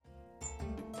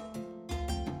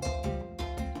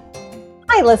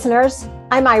Hi, listeners.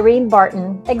 I'm Irene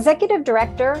Barton, Executive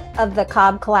Director of the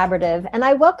Cobb Collaborative, and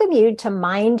I welcome you to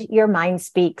Mind Your Mind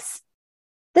Speaks.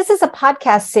 This is a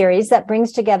podcast series that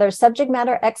brings together subject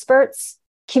matter experts,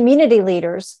 community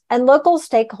leaders, and local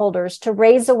stakeholders to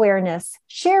raise awareness,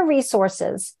 share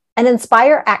resources, and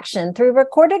inspire action through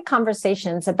recorded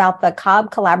conversations about the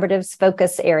Cobb Collaborative's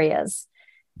focus areas.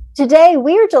 Today,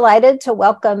 we are delighted to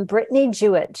welcome Brittany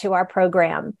Jewett to our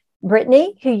program.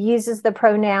 Brittany, who uses the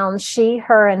pronouns she,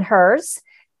 her, and hers,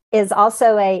 is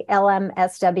also a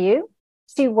LMSW.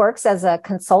 She works as a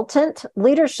consultant,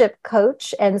 leadership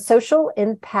coach, and social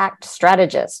impact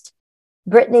strategist.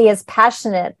 Brittany is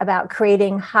passionate about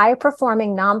creating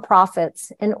high-performing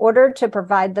nonprofits in order to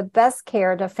provide the best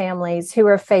care to families who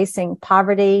are facing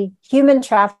poverty, human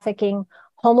trafficking,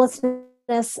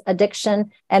 homelessness,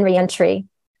 addiction, and reentry.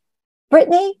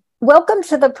 Brittany, welcome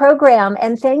to the program,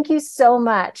 and thank you so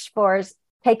much for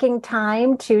taking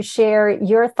time to share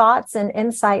your thoughts and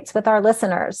insights with our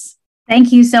listeners.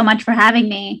 Thank you so much for having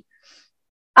me.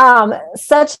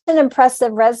 Such an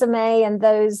impressive resume, and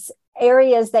those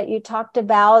areas that you talked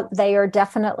about, they are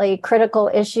definitely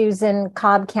critical issues in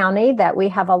Cobb County that we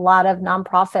have a lot of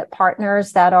nonprofit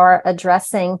partners that are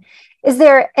addressing. Is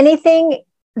there anything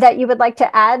that you would like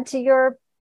to add to your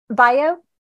bio?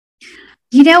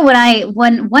 You know,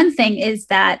 one thing is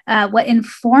that what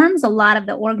informs a lot of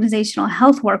the organizational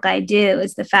health work I do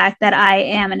is the fact that I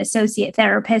am an associate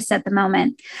therapist at the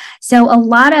moment. So a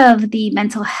lot of the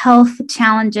mental health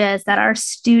challenges that our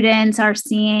students are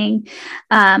seeing,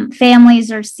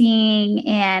 families are seeing,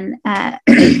 and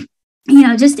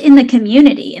just in the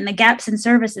community and the gaps in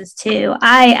services too,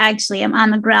 I actually am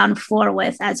on the ground floor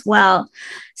with as well.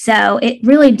 So it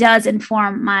really does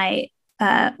inform my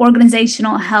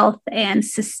organizational health and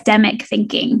systemic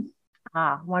thinking.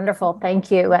 Wonderful.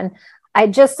 Thank you. And I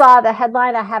just saw the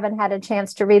headline. I haven't had a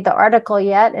chance to read the article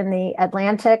yet in the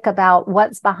Atlantic about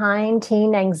what's behind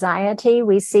teen anxiety.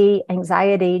 We see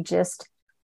anxiety just,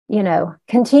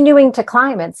 continuing to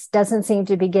climb. It doesn't seem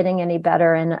to be getting any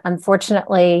better. And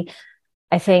unfortunately,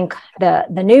 I think the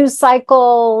news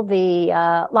cycle,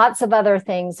 lots of other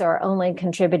things are only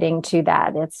contributing to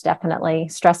that. It's definitely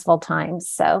stressful times.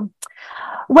 So,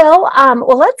 well,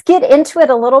 let's get into it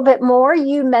a little bit more.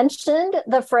 You mentioned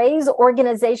the phrase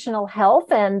organizational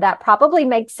health, and that probably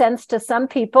makes sense to some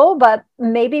people, but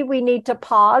maybe we need to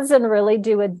pause and really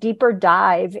do a deeper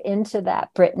dive into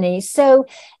that, Brittany. So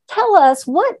tell us,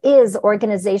 what is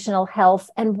organizational health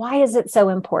and why is it so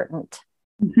important?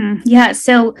 Mm-hmm. Yeah.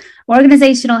 So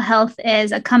organizational health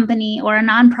is a company or a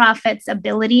nonprofit's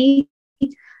ability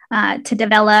to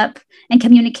develop and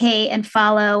communicate and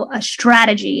follow a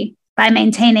strategy by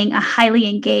maintaining a highly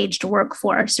engaged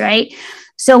workforce, right?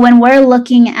 So when we're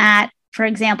looking at, for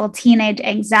example, teenage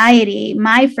anxiety,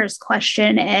 my first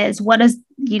question is, what are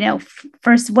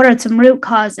some root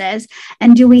causes?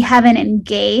 And do we have an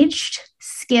engaged,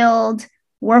 skilled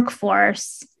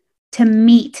workforce to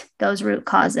meet those root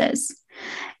causes?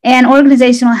 And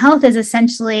organizational health is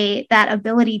essentially that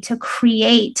ability to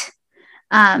create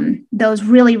those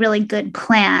really, really good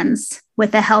plans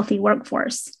with a healthy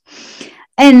workforce.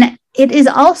 And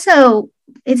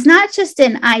it's not just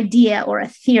an idea or a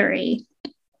theory.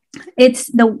 It's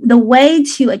the way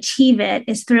to achieve it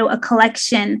is through a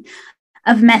collection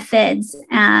of methods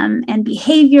and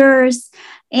behaviors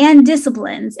and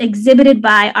disciplines exhibited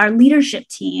by our leadership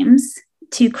teams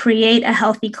to create a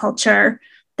healthy culture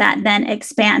that then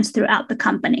expands throughout the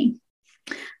company.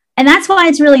 And that's why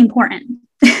it's really important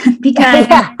because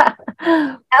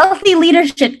healthy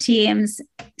leadership teams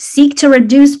seek to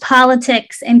reduce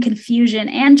politics and confusion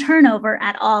and turnover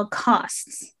at all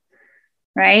costs,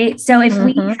 right? So if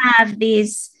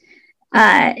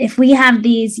we have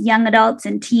these young adults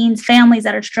and teens, families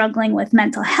that are struggling with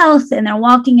mental health, and they're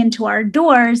walking into our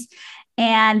doors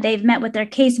and they've met with their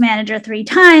case manager 3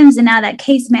 times, and now that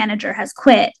case manager has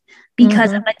quit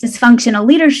because of a dysfunctional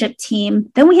leadership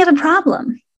team, then we have a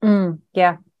problem.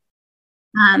 Yeah.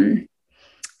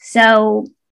 So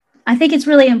I think it's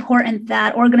really important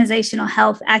that organizational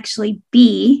health actually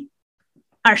be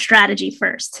our strategy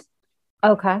first.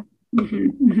 Okay. Mm-hmm,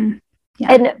 mm-hmm.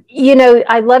 Yeah. And,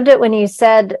 I loved it when you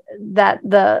said that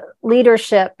the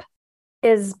leadership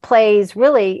plays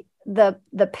really the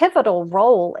pivotal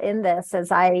role in this.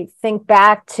 As I think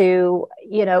back to,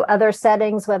 other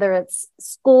settings, whether it's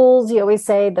schools, you always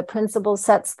say the principal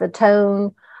sets the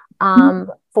tone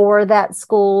for that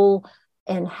school,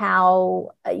 and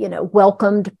how,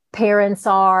 welcomed parents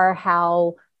are,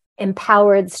 how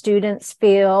empowered students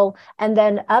feel. And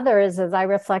then others, as I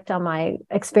reflect on my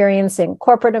experience in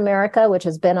corporate America, which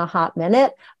has been a hot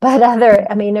minute, but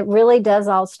it really does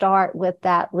all start with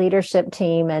that leadership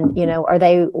team. And, are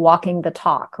they walking the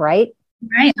talk, right?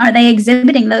 Right. Are they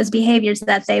exhibiting those behaviors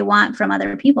that they want from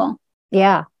other people?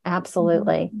 Yeah,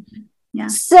 absolutely. Mm-hmm. Yeah.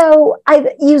 So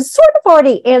you sort of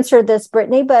already answered this,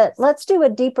 Brittany, but let's do a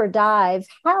deeper dive.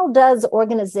 How does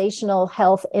organizational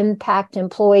health impact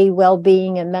employee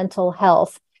well-being and mental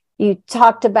health? You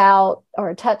talked about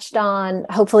or touched on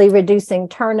hopefully reducing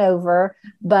turnover,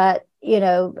 but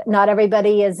not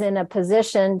everybody is in a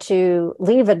position to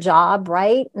leave a job,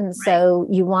 right? And so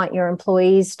you want your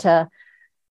employees to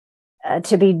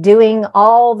be doing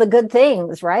all the good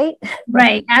things, right?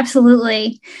 Right.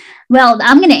 Absolutely. Well,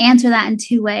 I'm going to answer that in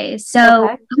two ways. So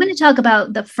I'm going to talk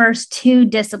about the first two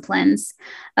disciplines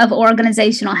of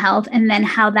organizational health and then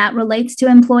how that relates to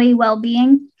employee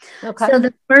well-being. Okay. So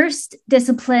the first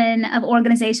discipline of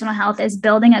organizational health is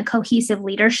building a cohesive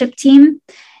leadership team.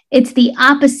 It's the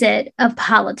opposite of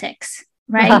politics,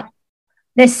 right? Uh-huh.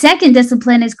 The second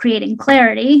discipline is creating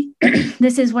clarity.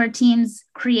 This is where teams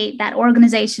create that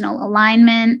organizational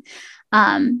alignment,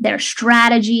 their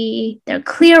strategy, their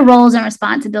clear roles and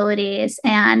responsibilities,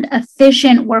 and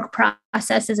efficient work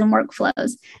processes and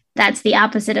workflows. That's the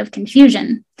opposite of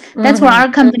confusion. That's where our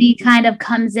company kind of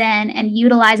comes in and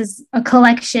utilizes a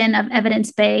collection of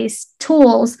evidence-based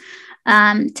tools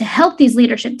to help these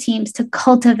leadership teams to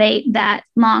cultivate that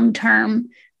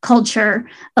long-term culture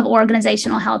of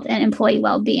organizational health and employee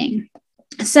well-being.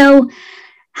 So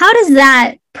how does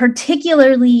that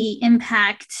particularly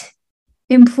impact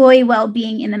employee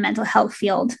well-being in the mental health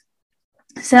field?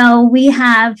 So we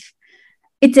have,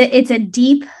 it's a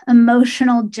deep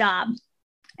emotional job,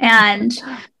 and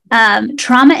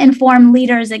trauma-informed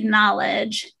leaders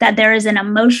acknowledge that there is an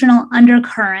emotional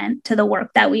undercurrent to the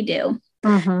work that we do.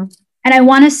 And I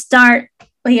want to start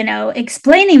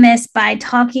explaining this by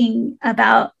talking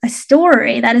about a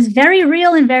story that is very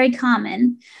real and very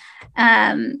common,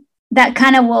 that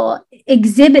kind of will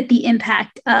exhibit the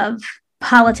impact of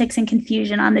politics and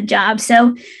confusion on the job.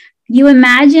 So you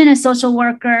imagine a social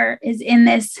worker is in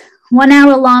this 1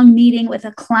 hour long meeting with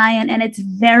a client, and it's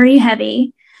very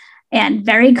heavy and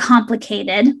very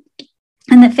complicated.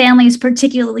 And the family is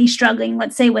particularly struggling,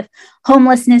 let's say, with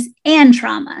homelessness and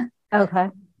trauma. Okay.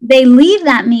 They leave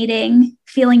that meeting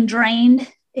feeling drained,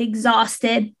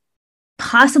 exhausted,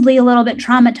 possibly a little bit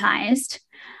traumatized.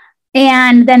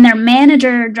 And then their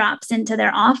manager drops into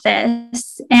their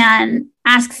office and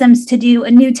asks them to do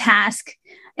a new task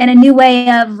and a new way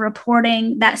of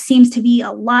reporting that seems to be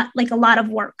a lot of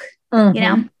work,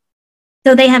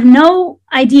 So they have no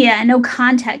idea and no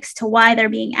context to why they're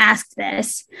being asked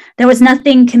this. There was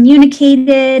nothing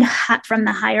communicated from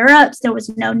the higher ups. There was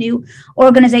no new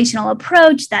organizational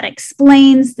approach that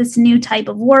explains this new type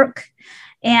of work.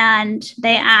 And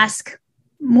they ask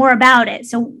more about it.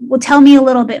 So, well, tell me a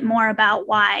little bit more about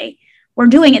why we're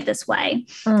doing it this way.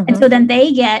 And so then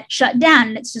they get shut down.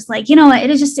 And it's just like, what?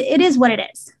 It is what it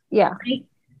is. Yeah. Right?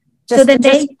 So that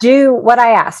they do what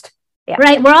I asked. Yeah.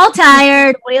 Right. We're all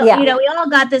tired. We all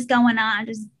got this going on.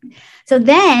 So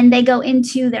then they go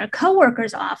into their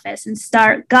coworker's office and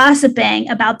start gossiping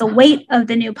about the weight of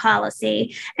the new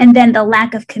policy and then the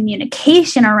lack of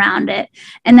communication around it.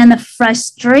 And then the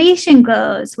frustration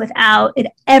goes without it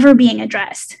ever being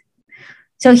addressed.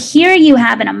 So here you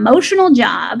have an emotional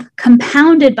job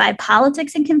compounded by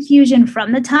politics and confusion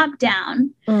from the top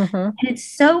down. And it's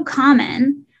so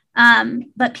common,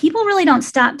 but people really don't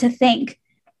stop to think,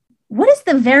 what is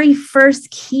the very first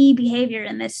key behavior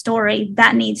in this story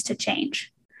that needs to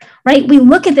change, right? We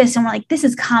look at this and we're like, this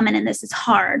is common and this is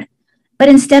hard. But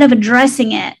instead of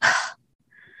addressing it,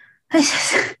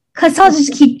 let's all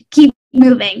just keep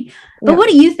moving. But what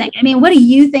do you think? What do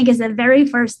you think is the very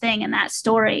first thing in that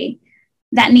story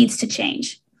that needs to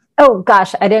change? Oh,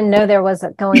 gosh, I didn't know there was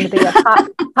going to be a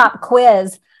pop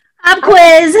quiz. Pop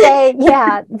quiz.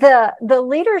 The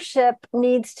leadership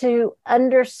needs to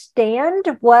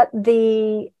understand what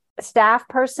the staff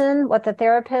person, what the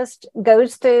therapist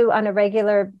goes through on a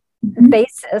regular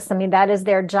basis. That is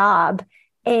their job,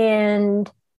 and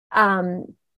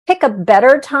pick a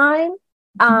better time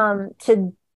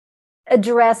to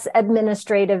address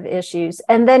administrative issues,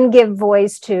 and then give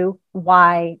voice to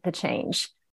why the change.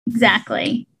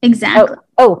 Exactly.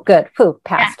 Oh, good.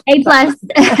 Passed. Yeah,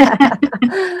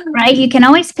 A+. Right? You can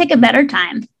always pick a better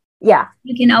time. Yeah.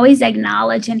 You can always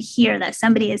acknowledge and hear that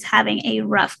somebody is having a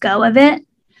rough go of it.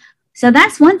 So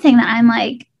that's one thing that I'm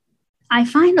like, I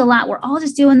find a lot. We're all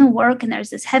just doing the work and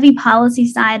there's this heavy policy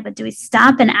side, but do we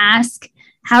stop and ask,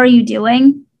 how are you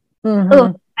doing?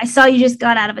 I saw you just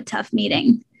got out of a tough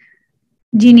meeting.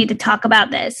 Do you need to talk about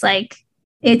this? Like,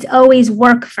 it's always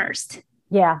work first.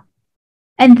 Yeah.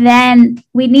 And then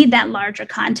we need that larger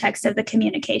context of the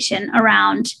communication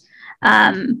around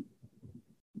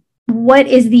what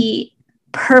is the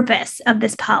purpose of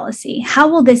this policy? How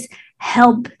will this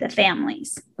help the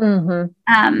families?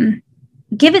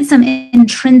 Give it some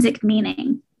intrinsic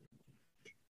meaning.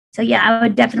 So yeah, I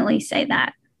would definitely say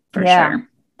that for sure.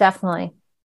 Definitely.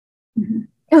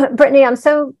 Brittany, I'm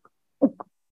so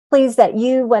pleased that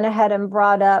you went ahead and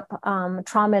brought up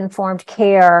trauma-informed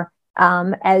care.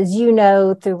 As you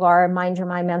know, through our Mind Your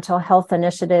Mind Mental Health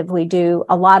Initiative, we do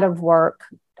a lot of work,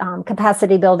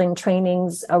 capacity building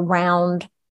trainings around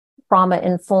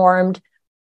trauma-informed,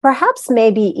 perhaps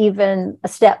maybe even a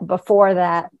step before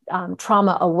that,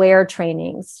 trauma-aware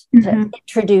trainings to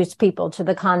introduce people to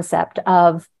the concept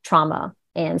of trauma.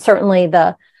 And certainly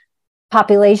the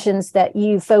populations that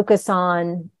you focus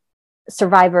on,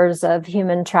 survivors of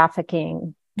human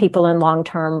trafficking, people in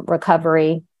long-term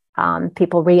recovery,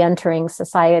 people re-entering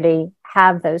society,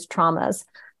 have those traumas.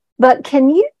 But can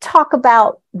you talk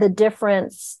about the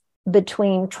difference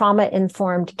between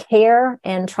trauma-informed care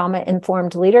and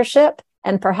trauma-informed leadership?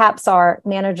 And perhaps our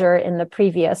manager in the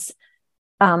previous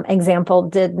example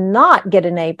did not get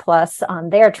an A+ on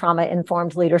their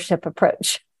trauma-informed leadership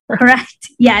approach. Correct.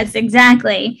 Yes,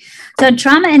 exactly. So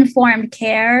trauma-informed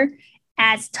care,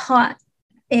 as taught,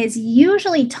 is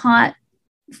usually taught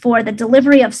for the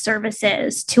delivery of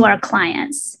services to our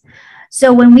clients.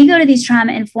 So when we go to these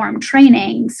trauma-informed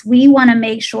trainings, we want to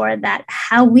make sure that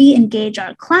how we engage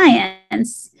our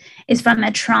clients is from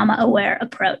a trauma-aware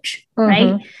approach,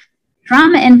 right?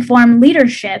 Trauma-informed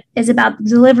leadership is about the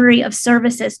delivery of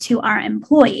services to our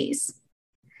employees.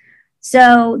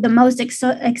 So the most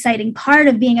exciting part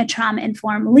of being a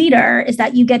trauma-informed leader is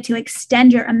that you get to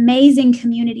extend your amazing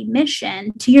community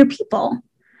mission to your people.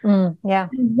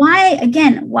 Why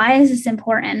is this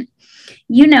important?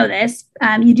 You know this,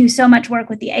 you do so much work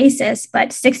with the ACEs, but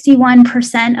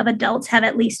 61% of adults have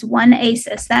at least one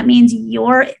ACEs. That means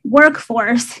your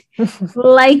workforce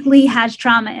likely has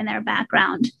trauma in their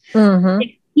background.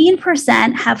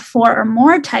 16% have 4 or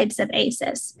more types of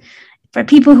ACEs. For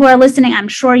people who are listening, I'm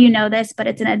sure you know this, but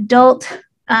it's an adult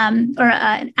or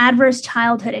an adverse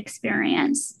childhood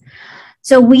experience.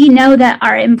 So we know that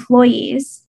our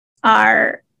employees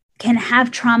can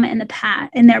have trauma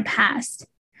in their past.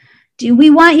 Do we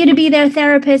want you to be their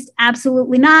therapist?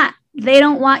 Absolutely not. They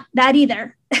don't want that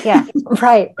either. Yeah,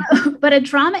 right. But a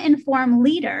trauma-informed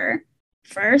leader,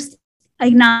 first,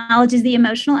 acknowledges the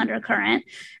emotional undercurrent,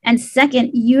 and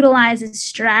second, utilizes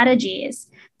strategies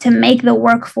to make the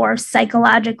workforce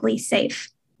psychologically safe.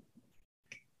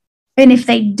 And if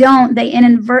they don't, they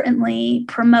inadvertently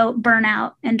promote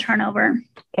burnout and turnover.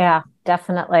 Yeah,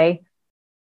 definitely.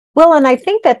 Well, and I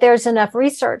think that there's enough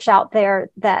research out there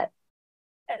that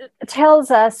tells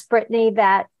us, Brittany,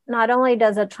 that not only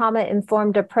does a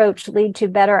trauma-informed approach lead to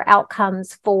better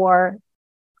outcomes for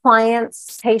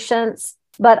clients, patients,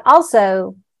 but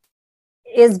also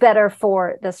is better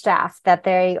for the staff, that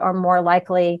they are more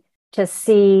likely to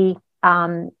see,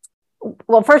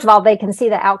 well, first of all, they can see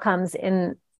the outcomes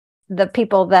in the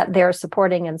people that they're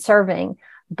supporting and serving,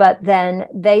 but then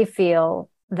they feel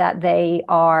that they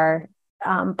are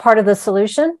part of the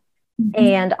solution,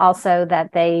 and also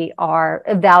that they are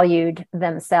valued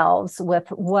themselves with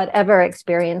whatever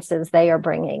experiences they are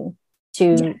bringing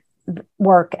to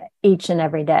work each and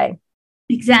every day.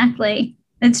 Exactly.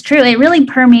 It's true. It really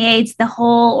permeates the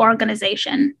whole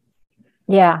organization.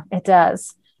 Yeah, it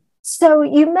does. So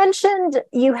you mentioned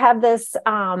you have this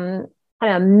kind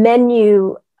of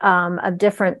menu of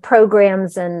different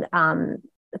programs and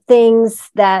things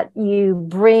that you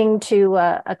bring to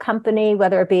a company,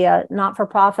 whether it be a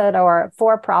not-for-profit or a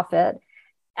for-profit,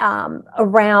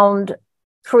 around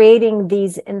creating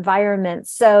these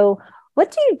environments. So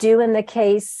what do you do in the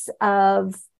case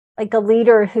of like a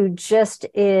leader who just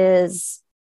is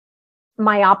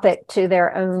myopic to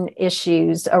their own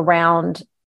issues around,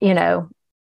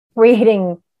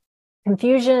 creating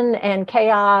confusion and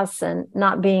chaos and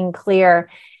not being clear?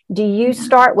 Do you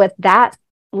start with that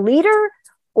leader,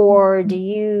 or do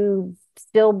you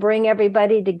still bring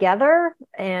everybody together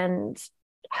and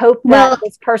hope that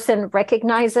this person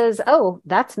recognizes, oh,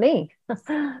 that's me?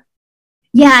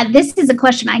 Yeah, this is a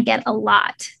question I get a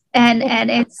lot. And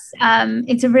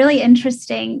it's a really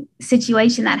interesting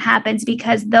situation that happens,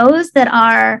 because those that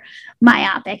are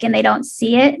myopic and they don't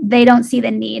see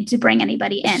the need to bring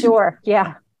anybody in. Sure.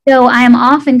 Yeah. So I am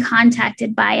often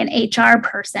contacted by an HR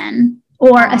person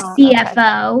or a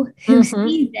CFO who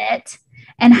sees it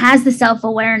and has the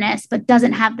self-awareness, but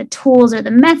doesn't have the tools or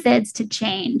the methods to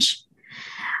change.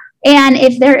 And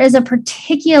if there is a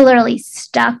particularly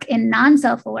stuck and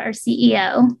non-self-aware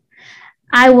CEO,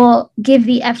 I will give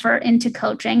the effort into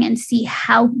coaching and see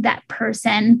how that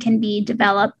person can be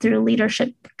developed through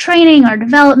leadership training or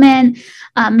development,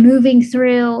 moving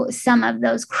through some of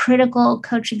those critical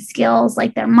coaching skills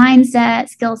like their mindset,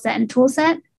 skill set, and tool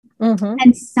set. Mm-hmm.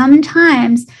 And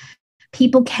sometimes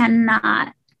people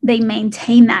cannot, they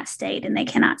maintain that state and they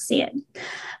cannot see it.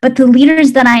 But the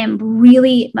leaders that I am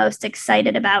really most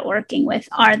excited about working with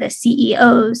are the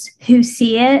CEOs who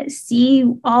see it, see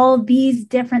all these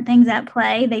different things at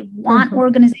play. They want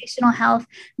organizational health.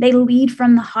 They lead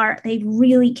from the heart. They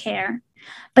really care,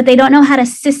 but they don't know how to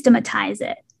systematize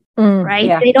it, right?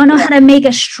 Yeah. They don't know how to make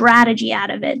a strategy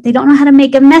out of it. They don't know how to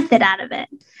make a method out of it.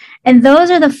 And those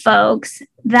are the folks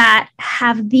that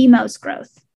have the most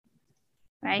growth,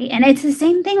 right? And it's the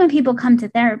same thing when people come to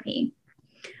therapy.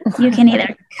 You can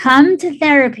either come to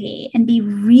therapy and be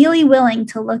really willing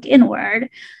to look inward,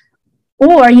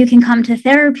 or you can come to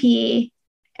therapy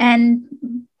and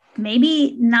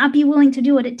maybe not be willing to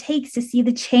do what it takes to see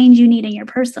the change you need in your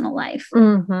personal life.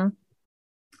 Mm-hmm.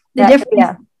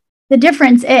 The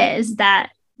difference is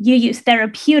that you use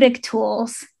therapeutic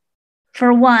tools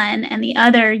for one, and the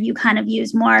other you kind of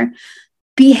use more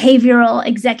behavioral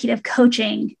executive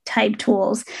coaching type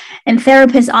tools. And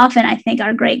therapists often, I think,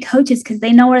 are great coaches because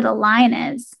they know where the line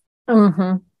is.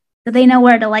 Mm-hmm. So they know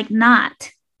where to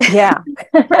not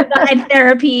provide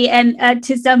therapy and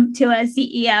to a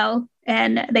CEO,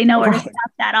 and they know where to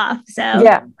stop that off. So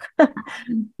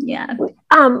yeah.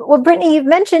 Well, Brittany, you've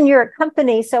mentioned you're a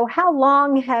company. So how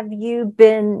long have you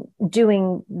been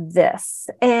doing this?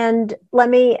 And let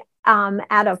me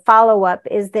add a follow-up.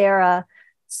 Is there a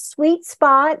sweet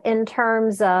spot in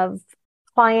terms of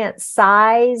client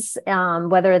size,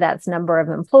 whether that's number of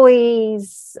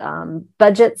employees,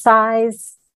 budget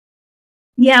size?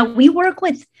 Yeah, we work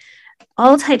with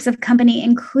all types of company,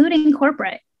 including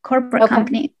corporate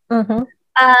company. Mm-hmm.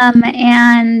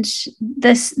 And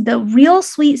the real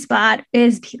sweet spot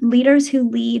is leaders who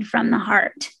lead from the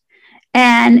heart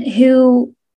and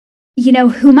who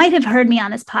might have heard me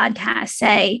on this podcast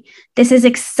say, this is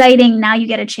exciting. Now you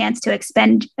get a chance to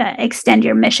extend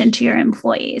your mission to your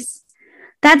employees.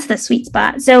 That's the sweet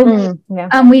spot. So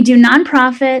we do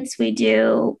nonprofits, we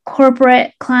do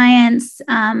corporate clients.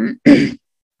 The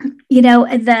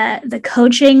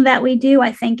coaching that we do,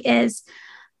 I think, is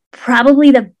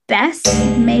probably the best,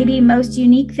 maybe most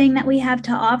unique thing that we have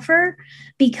to offer,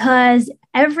 because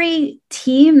every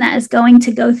team that is going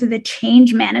to go through the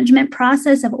change management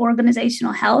process of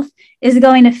organizational health is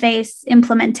going to face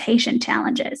implementation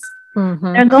challenges.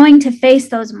 Mm-hmm. They're going to face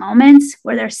those moments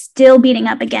where they're still beating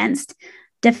up against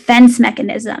defense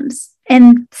mechanisms.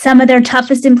 And some of their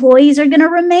toughest employees are going to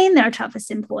remain their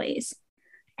toughest employees.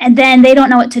 And then they don't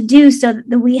know what to do. So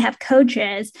that we have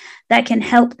coaches that can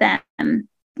help them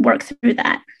work through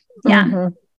that. Yeah. Mm-hmm.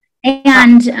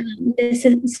 And this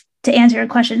is, to answer your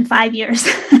question, 5 years.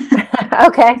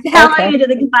 Okay. How long into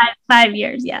the 5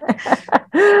 years? Yeah.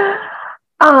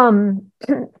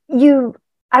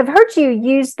 I've heard you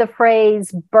use the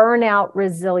phrase burnout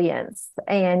resilience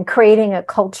and creating a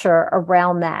culture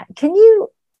around that. Can you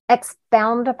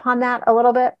expound upon that a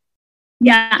little bit?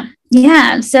 Yeah.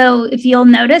 So if you'll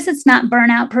notice, it's not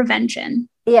burnout prevention.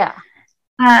 Yeah.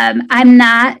 I'm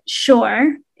not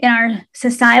sure in our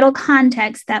societal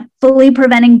context that fully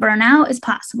preventing burnout is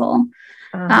possible.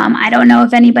 I don't know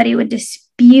if anybody would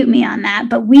dispute me on that,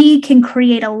 but we can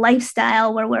create a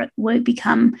lifestyle where we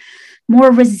become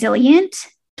more resilient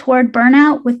toward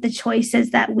burnout with the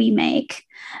choices that we make.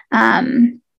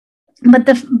 But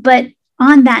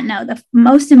on that note, the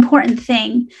most important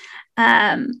thing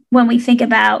when we think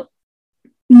about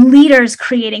leaders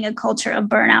creating a culture of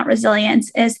burnout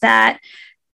resilience is that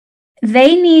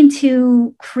they need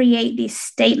to create these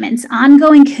statements,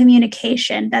 ongoing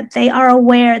communication, that they are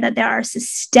aware that there are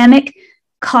systemic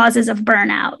causes of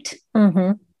burnout.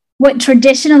 Mm-hmm. What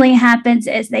traditionally happens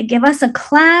is they give us a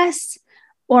class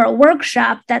or a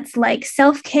workshop that's like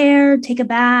self-care, take a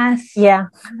bath. Yeah.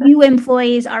 You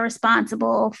employees are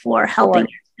responsible for helping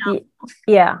yourself.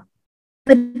 Yeah.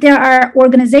 But there are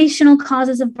organizational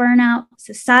causes of burnout,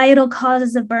 societal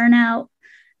causes of burnout,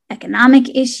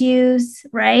 economic issues,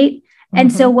 right? And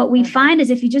so what we find is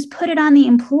if you just put it on the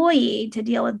employee to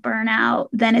deal with burnout,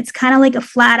 then it's kind of like a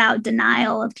flat out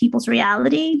denial of people's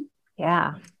reality.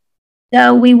 Yeah.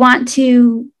 So we want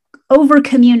to over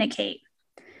communicate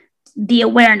the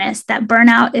awareness that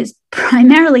burnout is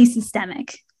primarily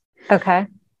systemic. Okay.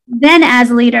 Then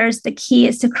as leaders, the key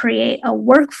is to create a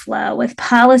workflow with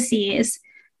policies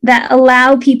that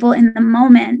allow people in the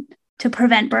moment to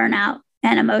prevent burnout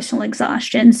and emotional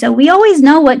exhaustion. So we always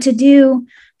know what to do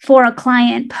for a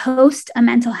client post a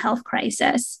mental health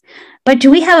crisis, but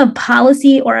do we have a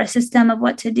policy or a system of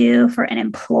what to do for an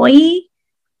employee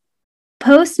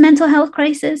post mental health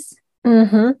crisis?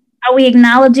 Mm-hmm. Are we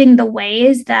acknowledging the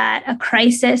ways that a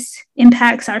crisis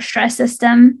impacts our stress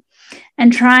system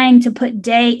and trying to put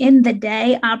in the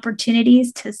day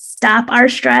opportunities to stop our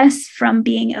stress from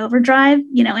being in overdrive?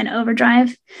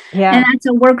 Yeah. And that's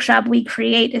a workshop we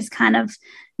create it's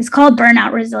called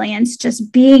Burnout Resilience,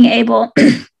 just being able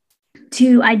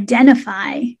to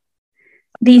identify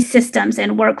these systems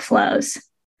and workflows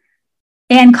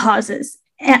and causes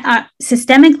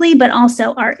systemically, but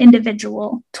also our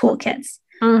individual toolkits.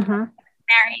 Mm-hmm.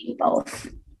 Marrying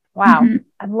both. Wow. Mm-hmm.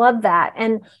 I love that.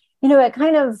 And, it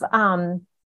kind of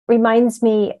reminds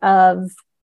me of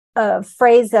a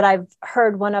phrase that I've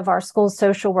heard one of our school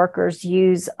social workers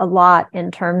use a lot in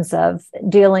terms of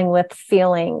dealing with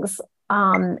feelings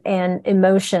and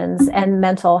emotions and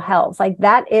mental health. Like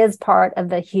that is part of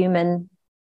the human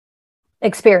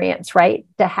experience, right?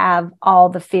 To have all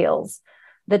the feels.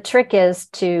 The trick is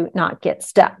to not get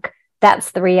stuck.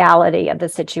 That's the reality of the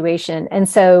situation. And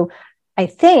so I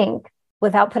think,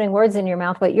 without putting words in your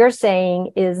mouth, what you're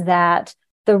saying is that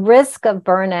the risk of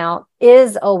burnout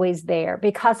is always there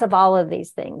because of all of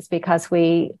these things, because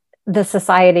the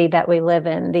society that we live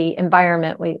in, the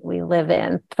environment we live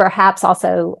in, perhaps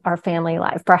also our family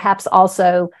life, perhaps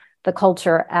also the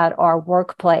culture at our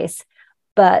workplace.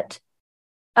 But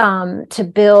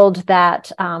to build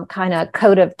that kind of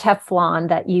coat of Teflon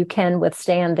that you can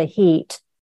withstand the heat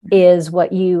is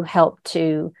what you help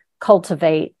to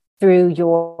cultivate through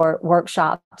your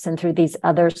workshops and through these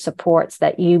other supports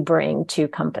that you bring to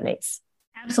companies.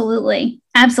 Absolutely.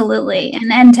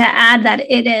 And then to add that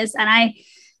it is, and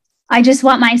I just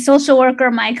want my social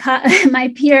worker,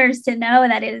 my peers to know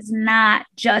that it is not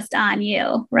just on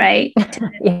you, right?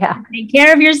 Yeah. Take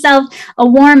care of yourself. A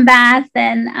warm bath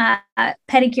and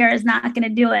pedicure is not going to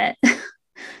do it.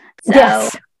 So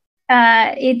yes.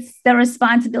 It's the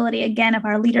responsibility, again, of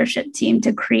our leadership team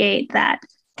to create that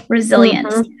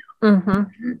resilience. Mm-hmm.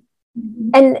 Mm-hmm.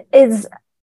 And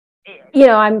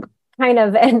I'm kind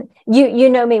of, and you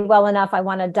know me well enough, I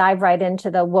want to dive right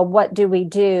into what do we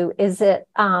do? Is it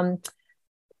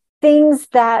things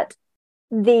that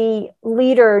the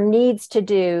leader needs to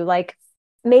do, like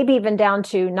maybe even down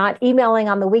to not emailing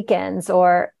on the weekends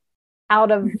or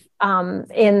out of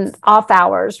in off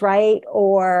hours, right?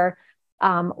 Or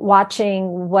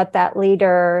watching what that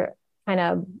leader kind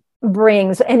of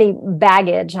brings, any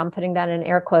baggage, I'm putting that in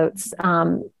air quotes,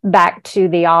 back to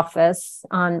the office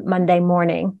on Monday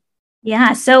morning?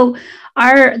 Yeah. So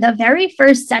the very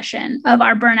first session of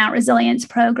our Burnout Resilience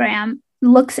program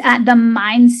looks at the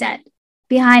mindset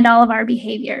behind all of our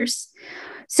behaviors.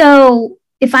 So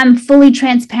if I'm fully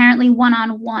transparently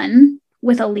one-on-one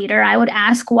with a leader, I would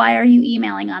ask, why are you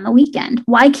emailing on the weekend?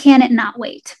 Why can't it not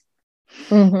wait?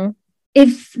 Mm-hmm.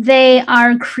 If they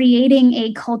are creating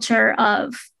a culture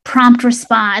of prompt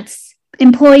response,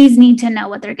 employees need to know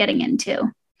what they're getting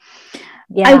into.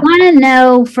 Yeah.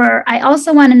 I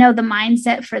also want to know the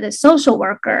mindset for the social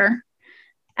worker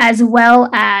as well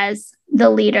as the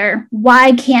leader.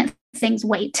 Why can't things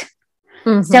wait?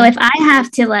 Mm-hmm. So if I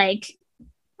have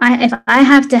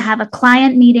to have a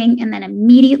client meeting and then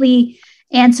immediately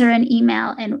answer an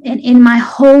email and in my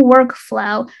whole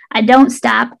workflow, I don't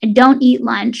stop, I don't eat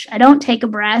lunch, I don't take a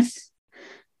breath.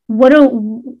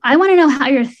 I want to know how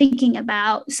you're thinking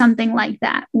about something like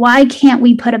that. Why can't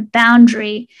we put a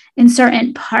boundary in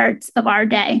certain parts of our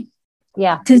day?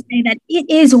 Yeah. To say that it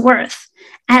is worth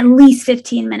at least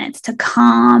 15 minutes to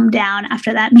calm down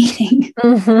after that meeting.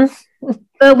 Mm-hmm.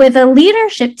 But with a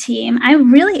leadership team, I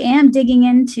really am digging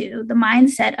into the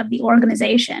mindset of the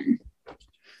organization.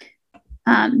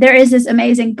 There is this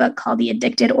amazing book called The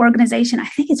Addicted Organization. I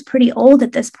think it's pretty old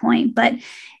at this point, but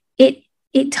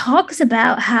it talks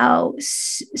about how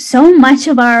so much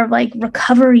of our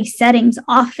recovery settings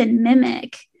often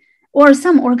mimic, or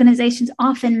some organizations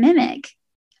often mimic,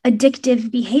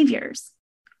 addictive behaviors,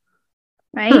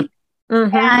 right?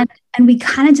 Mm-hmm. And we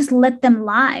kind of just let them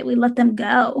lie. We let them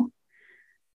go.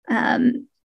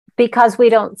 Because we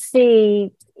don't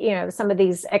see, some of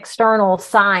these external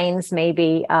signs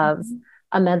maybe of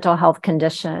a mental health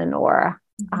condition or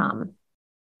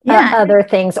other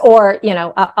things, or,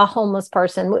 a homeless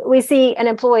person. We see an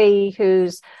employee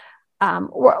who's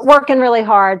working really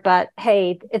hard, but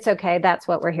hey, it's okay. That's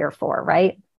what we're here for.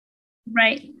 Right.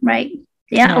 Right.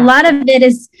 Yeah. A lot of it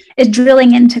is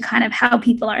drilling into kind of how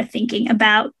people are thinking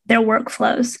about their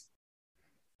workflows.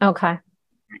 Okay.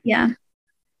 Yeah.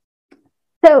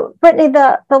 So, Brittany,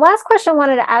 the last question I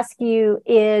wanted to ask you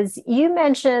is, you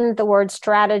mentioned the word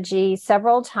strategy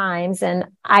several times, and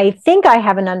I think I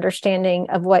have an understanding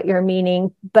of what you're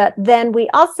meaning, but then we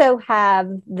also have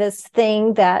this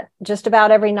thing that just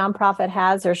about every nonprofit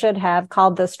has or should have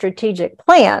called the strategic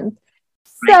plan.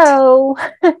 Right. So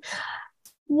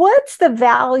what's the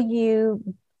value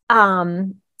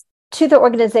to the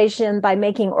organization by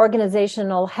making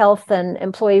organizational health and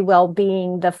employee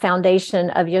well-being the foundation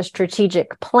of your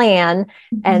strategic plan?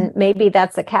 Mm-hmm. And maybe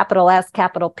that's a capital S,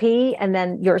 capital P, and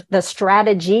then the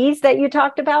strategies that you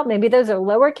talked about, maybe those are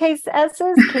lowercase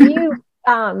s's. Can you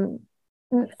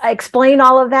explain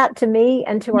all of that to me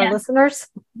and to our listeners?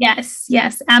 Yes,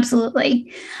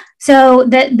 absolutely. So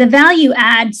the value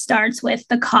add starts with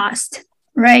the cost,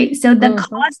 right? So the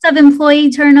cost of employee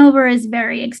turnover is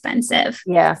very expensive.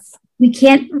 Yes. We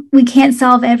can't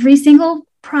solve every single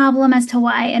problem as to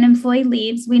why an employee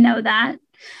leaves. We know that,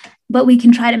 but we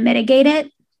can try to mitigate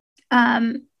it.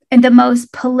 And the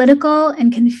most political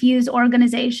and confused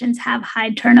organizations have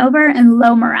high turnover and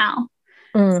low morale.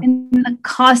 And the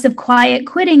cost of quiet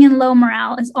quitting and low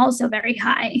morale is also very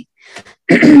high.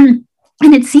 And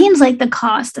it seems like the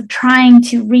cost of trying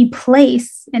to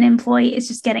replace an employee is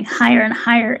just getting higher and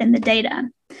higher in the data.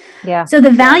 Yeah. So the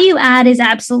value add is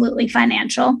absolutely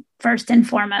financial, first and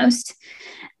foremost.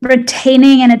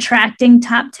 Retaining and attracting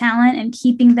top talent and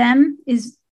keeping them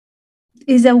is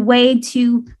a way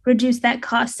to reduce that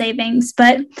cost savings.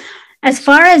 But as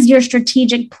far as your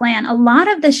strategic plan, a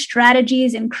lot of the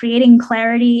strategies in creating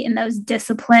clarity in those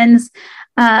disciplines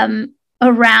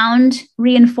around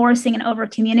reinforcing and over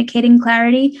communicating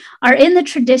clarity are in the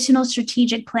traditional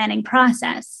strategic planning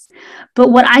process.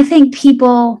 But what I think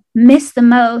people miss the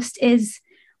most is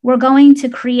we're going to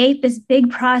create this big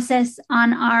process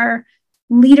on our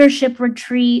leadership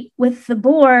retreat with the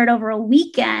board over a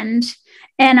weekend,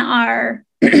 and our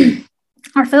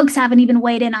folks haven't even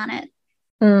weighed in on it.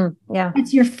 Yeah.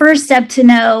 It's your first step to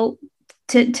know,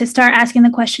 to start asking the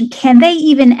question, can they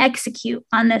even execute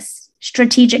on this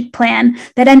strategic plan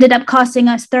that ended up costing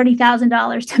us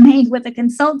 $30,000 to make with a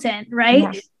consultant,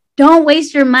 right? Yes. Don't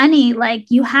waste your money. Like,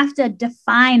 you have to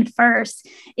define first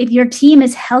if your team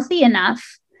is healthy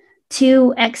enough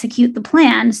to execute the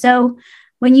plan. So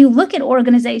when you look at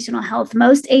organizational health,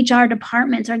 most HR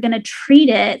departments are going to treat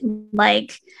it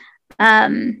like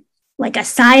a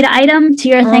side item to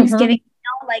your Thanksgiving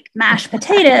meal, like mashed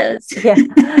potatoes. Yeah.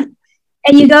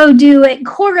 And you go do it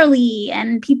quarterly,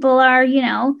 and people are,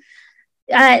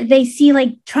 they see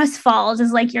like trust falls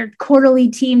as like your quarterly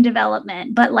team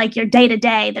development, but like your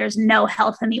day-to-day, there's no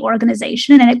health in the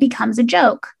organization, and it becomes a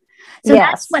joke. So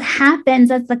that's what happens.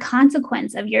 That's the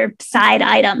consequence of your side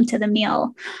item to the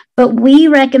meal. But we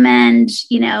recommend,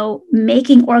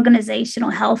 making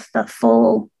organizational health the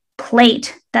full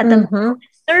plate that the meal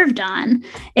is served on.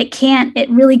 It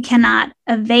really cannot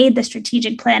evade the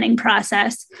strategic planning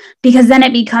process, because then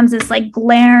it becomes this like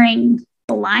glaring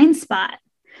blind spot.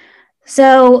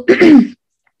 So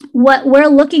what we're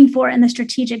looking for in the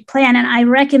strategic plan, and I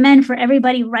recommend for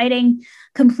everybody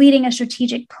completing a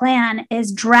strategic plan,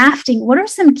 is drafting what are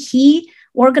some key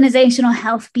organizational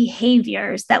health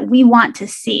behaviors that we want to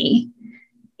see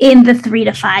in the 3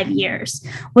 to 5 years.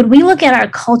 When we look at our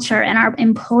culture and our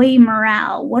employee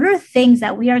morale, what are things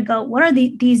that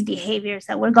these behaviors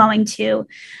that we're going to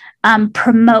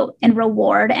promote and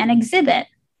reward and exhibit?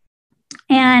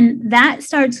 And that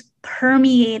starts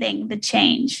permeating the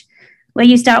change when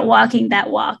you start walking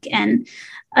that walk. And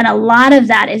a lot of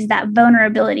that is that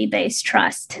vulnerability-based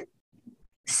trust.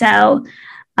 So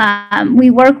we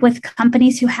work with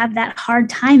companies who have that hard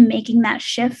time making that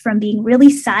shift from being really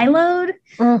siloed,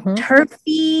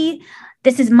 turfy,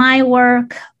 this is my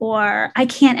work, or I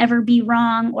can't ever be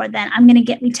wrong, or then I'm going to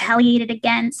get retaliated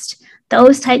against.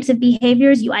 Those types of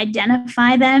behaviors, you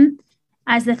identify them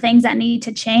as the things that need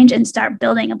to change and start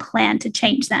building a plan to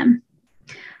change them.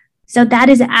 So that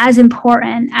is as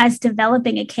important as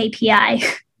developing a KPI.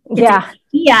 Yeah.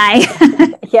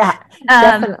 KPI. Yeah,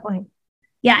 definitely.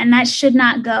 And that should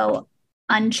not go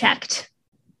unchecked.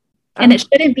 And it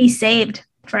shouldn't be saved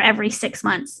for every 6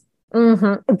 months.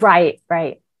 Right.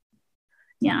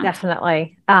 Yeah,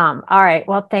 definitely. All right.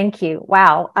 Well, thank you.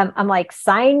 Wow. I'm like,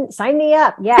 sign me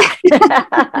up. Yeah.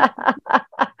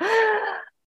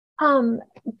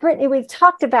 Brittany, we've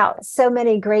talked about so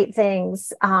many great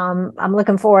things. I'm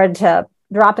looking forward to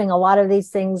dropping a lot of these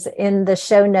things in the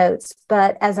show notes.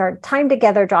 But as our time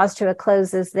together draws to a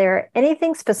close, is there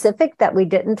anything specific that we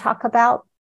didn't talk about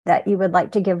that you would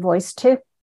like to give voice to?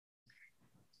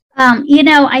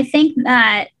 I think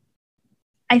that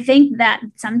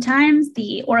sometimes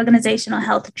the organizational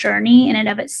health journey in and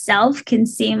of itself can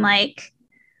seem like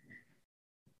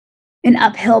an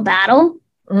uphill battle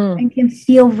and can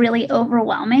feel really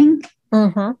overwhelming.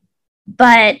 Mm-hmm.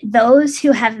 But those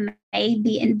who have made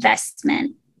the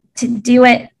investment to do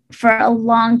it for a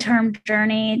long-term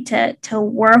journey, to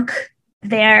work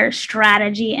their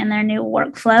strategy and their new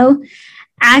workflow,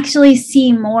 actually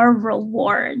see more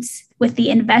rewards with the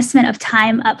investment of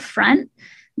time up front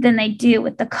than they do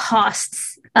with the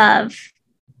costs of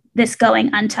this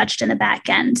going untouched in the back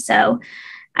end. So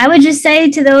I would just say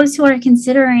to those who are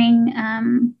considering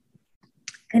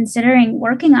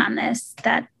working on this,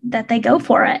 that they go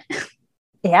for it.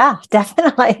 Yeah,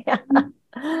 definitely.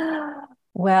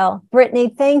 Well, Brittany,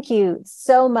 thank you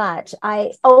so much.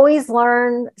 I always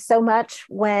learn so much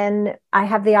when I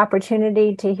have the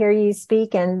opportunity to hear you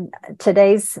speak, and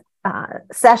today's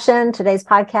today's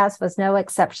podcast was no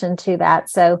exception to that.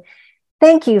 So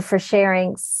thank you for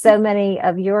sharing so many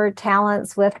of your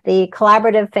talents with the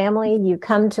collaborative family. You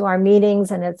come to our meetings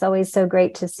and it's always so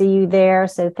great to see you there.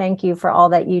 So thank you for all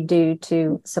that you do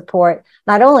to support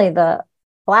not only the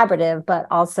collaborative, but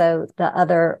also the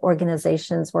other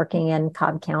organizations working in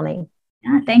Cobb County.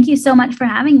 Yeah, thank you so much for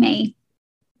having me.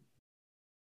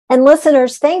 And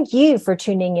listeners, thank you for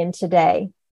tuning in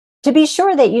today. To be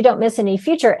sure that you don't miss any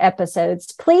future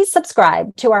episodes, please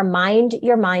subscribe to our Mind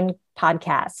Your Mind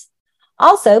podcast.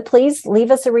 Also, please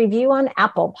leave us a review on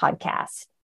Apple Podcasts.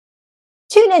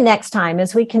 Tune in next time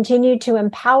as we continue to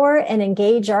empower and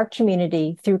engage our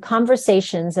community through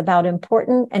conversations about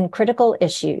important and critical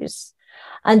issues.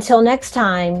 Until next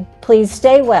time, please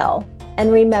stay well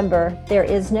and remember there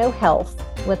is no health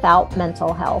without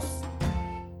mental health.